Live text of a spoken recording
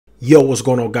Yo, what's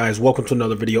going on, guys? Welcome to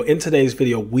another video. In today's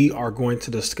video, we are going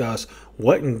to discuss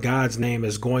what in God's name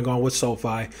is going on with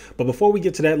SOFI. But before we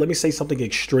get to that, let me say something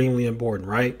extremely important,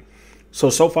 right? So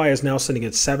SOFI is now sitting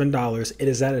at $7. It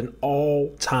is at an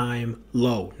all-time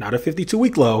low, not a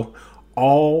 52-week low,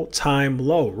 all-time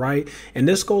low, right? And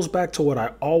this goes back to what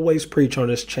I always preach on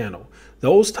this channel.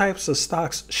 Those types of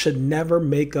stocks should never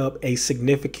make up a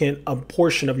significant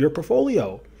portion of your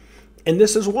portfolio. And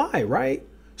this is why, right?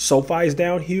 SOFI is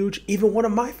down huge. Even one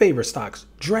of my favorite stocks,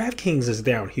 DraftKings, is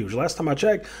down huge. Last time I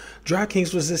checked,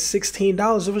 DraftKings was at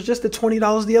 $16. It was just at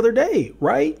 $20 the other day,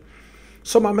 right?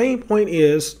 So my main point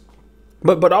is,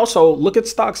 but also look at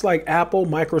stocks like Apple,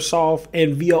 Microsoft,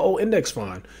 and VOO index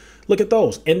fund. Look at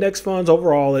those index funds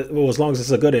overall. Well, as long as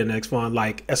it's a good index fund,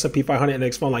 like S&P 500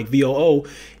 index fund, like VOO,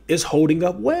 is holding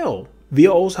up well.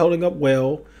 VOO is holding up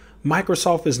well.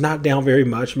 Microsoft is not down very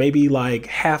much, maybe like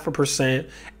 0.5%.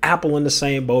 Apple in the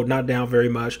same boat, not down very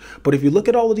much. But if you look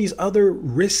at all of these other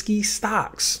risky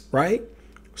stocks, right?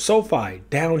 SOFI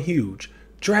down huge,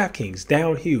 DraftKings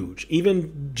down huge,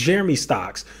 even Jeremy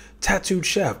stocks, Tattooed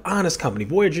Chef, Honest Company,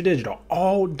 Voyager Digital,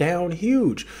 all down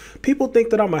huge. People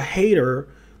think that I'm a hater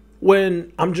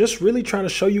when I'm just really trying to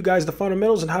show you guys the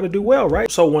fundamentals and how to do well, right?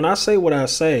 So when I say what I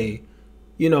say,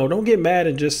 you know, don't get mad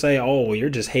and just say, oh,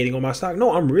 you're just hating on my stock.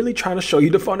 No, I'm really trying to show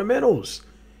you the fundamentals.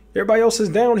 Everybody else is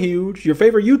down huge. Your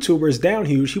favorite YouTuber is down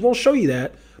huge. He won't show you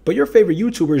that, but your favorite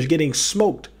YouTuber is getting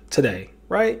smoked today,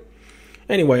 right?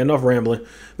 Anyway, enough rambling.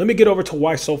 Let me get over to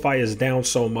why SOFI is down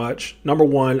so much. Number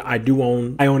one, I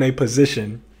own a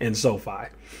position in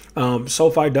SOFI.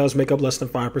 SOFI does make up less than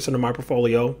 5% of my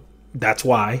portfolio. That's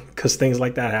why, because things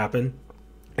like that happen.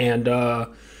 And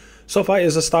SOFI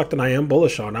is a stock that I am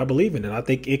bullish on. I believe in it. I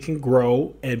think it can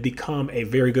grow and become a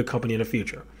very good company in the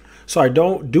future. So I do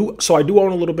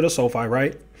own a little bit of SOFI,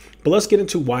 right? But let's get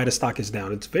into why the stock is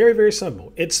down. It's very, very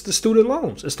simple. It's the student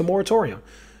loans. It's the moratorium.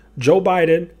 Joe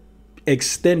Biden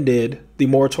extended the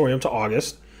moratorium to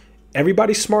August.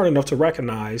 Everybody's smart enough to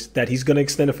recognize that he's going to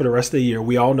extend it for the rest of the year.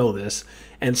 We all know this.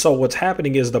 And so what's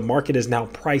happening is the market is now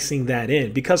pricing that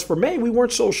in, because for May, we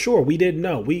weren't so sure. We didn't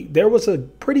know. There was a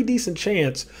pretty decent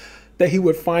chance that he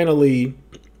would finally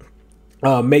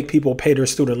make people pay their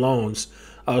student loans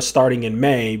starting in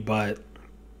May. But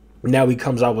now he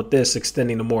comes out with this,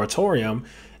 extending the moratorium,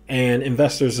 and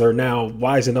investors are now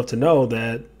wise enough to know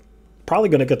that probably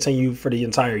going to continue for the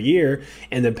entire year.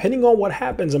 And depending on what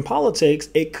happens in politics,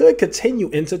 it could continue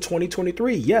into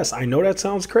 2023. Yes, I know that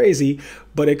sounds crazy,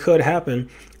 but it could happen.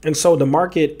 And so the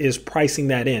market is pricing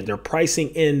that in. They're pricing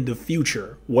in the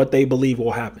future, what they believe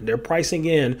will happen. They're pricing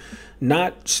in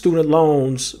not student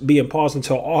loans being paused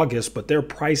until August, but they're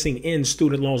pricing in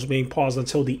student loans being paused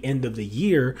until the end of the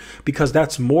year, because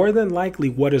that's more than likely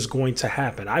what is going to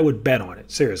happen. I would bet on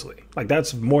it, seriously. Like,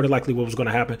 that's more than likely what was going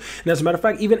to happen. And as a matter of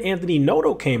fact, even Anthony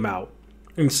Noto came out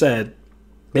and said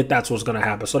that that's what's going to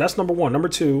happen. So that's number one. Number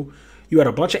two, you had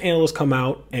a bunch of analysts come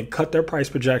out and cut their price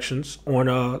projections on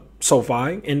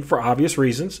SOFI, and for obvious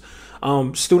reasons.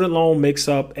 Student loan makes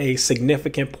up a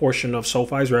significant portion of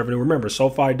SOFI's revenue. Remember,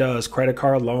 SOFI does credit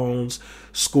card loans,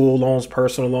 school loans,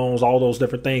 personal loans, all those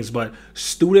different things. But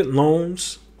student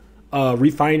loans,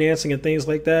 refinancing and things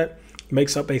like that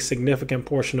makes up a significant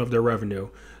portion of their revenue.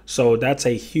 So that's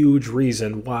a huge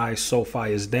reason why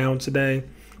SOFI is down today.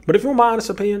 But if you want my honest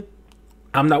opinion,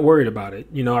 I'm not worried about it.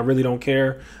 You know, I really don't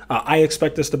care. I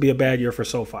expect this to be a bad year for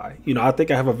SOFI. You know, I think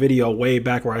I have a video way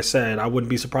back where I said I wouldn't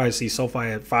be surprised to see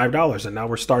SOFI at $5, and now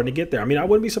we're starting to get there. I mean, I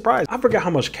wouldn't be surprised. I forget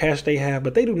how much cash they have,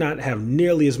 but they do not have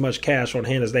nearly as much cash on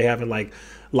hand as they have in like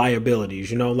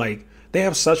liabilities. You know, like they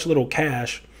have such little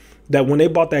cash that when they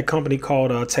bought that company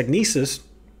called Technesis,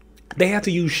 they had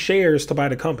to use shares to buy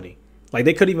the company. Like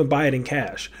they couldn't even buy it in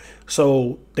cash.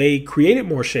 So they created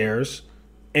more shares,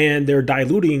 and they're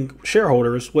diluting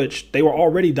shareholders, which they were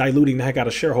already diluting the heck out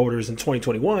of shareholders in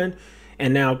 2021.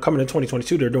 And now coming in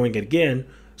 2022, they're doing it again.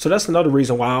 So that's another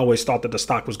reason why I always thought that the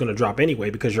stock was going to drop anyway,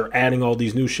 because you're adding all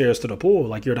these new shares to the pool,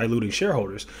 like you're diluting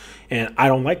shareholders. And I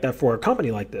don't like that for a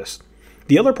company like this.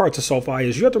 The other parts of SOFI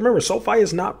is you have to remember, SOFI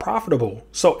is not profitable.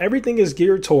 So everything is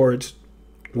geared towards,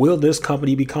 will this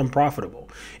company become profitable?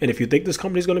 And if you think this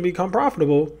company is going to become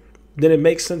profitable, then it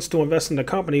makes sense to invest in the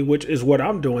company, which is what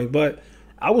I'm doing. But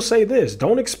I will say this,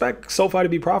 don't expect SOFI to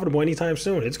be profitable anytime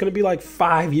soon. It's going to be like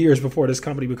 5 years before this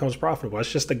company becomes profitable.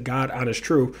 That's just the God honest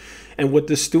truth. And with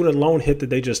this student loan hit that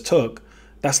they just took,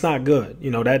 that's not good. You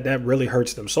know, that really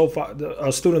hurts them. SOFI,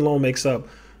 a student loan makes up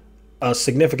a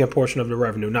significant portion of the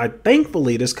revenue. Now,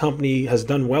 thankfully, this company has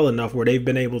done well enough where they've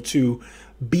been able to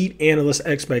beat analyst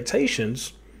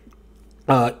expectations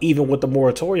even with the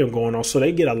moratorium going on. So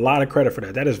they get a lot of credit for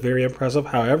that. That is very impressive.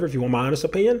 However, if you want my honest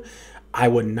opinion, I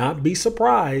would not be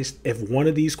surprised if one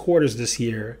of these quarters this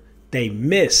year, they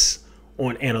miss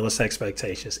on analyst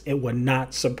expectations. It would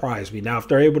not surprise me. Now, if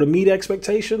they're able to meet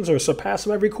expectations or surpass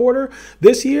them every quarter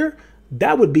this year,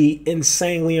 that would be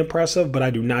insanely impressive, but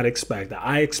I do not expect that.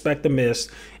 I expect a miss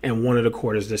in one of the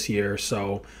quarters this year.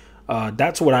 So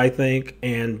that's what I think.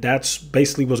 And that's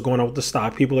basically what's going on with the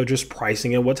stock. People are just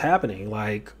pricing in what's happening.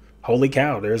 Like, holy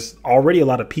cow, there's already a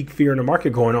lot of peak fear in the market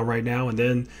going on right now. And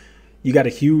then you got a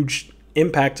huge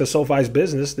impact to SoFi's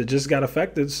business that just got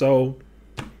affected. So,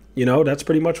 you know, that's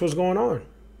pretty much what's going on.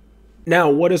 Now,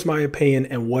 what is my opinion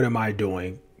and what am I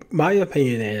doing? My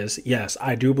opinion is, yes,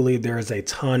 I do believe there is a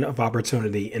ton of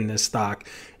opportunity in this stock,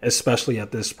 especially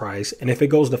at this price. And if it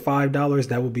goes to $5,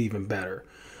 that would be even better.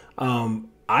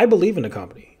 I believe in the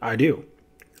company. I do.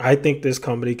 I think this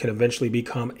company can eventually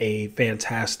become a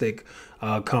fantastic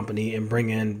company and bring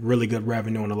in really good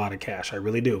revenue and a lot of cash. I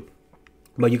really do.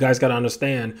 But you guys got to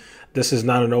understand, this is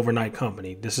not an overnight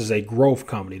company. This is a growth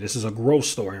company. This is a growth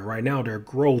story. And right now, their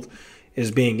growth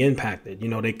is being impacted. You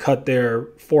know, they cut their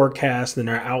forecast and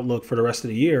their outlook for the rest of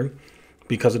the year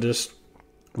because of this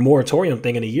moratorium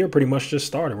thing, and the year pretty much just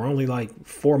started. We're only like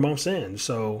 4 months in.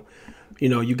 So, you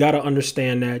know, you got to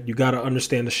understand that. You got to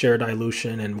understand the share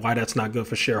dilution and why that's not good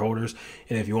for shareholders.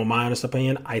 And if you want my honest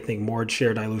opinion, I think more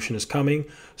share dilution is coming.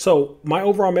 So my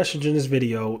overall message in this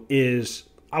video is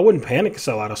I wouldn't panic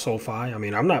sell out of SoFi. I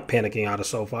mean, I'm not panicking out of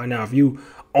SoFi. Now, if you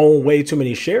own way too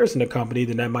many shares in the company,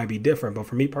 then that might be different. But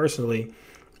for me personally,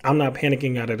 I'm not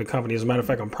panicking out of the company. As a matter of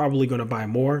fact, I'm probably going to buy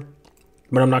more,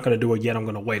 but I'm not going to do it yet. I'm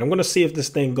going to wait. I'm going to see if this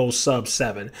thing goes sub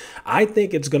 7. I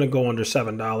think it's going to go under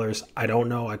 $7. I don't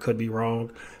know. I could be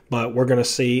wrong, but we're going to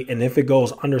see. And if it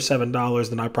goes under $7,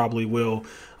 then I probably will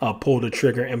pull the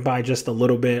trigger and buy just a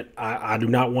little bit. I do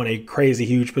not want a crazy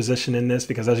huge position in this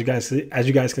because as you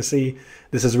guys can see,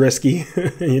 this is risky,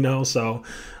 you know. So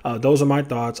those are my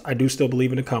thoughts. I do still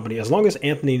believe in the company. As long as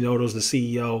Anthony Noto's the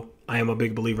CEO, I am a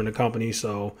big believer in the company.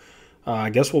 So I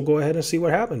guess we'll go ahead and see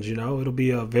what happens. You know, it'll be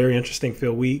a very interesting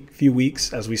few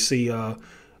weeks as we see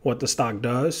what the stock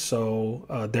does.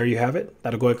 So there you have it.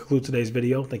 That'll go ahead and conclude today's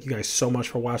video. Thank you guys so much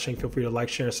for watching. Feel free to like,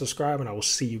 share, and subscribe, and I will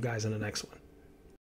see you guys in the next one.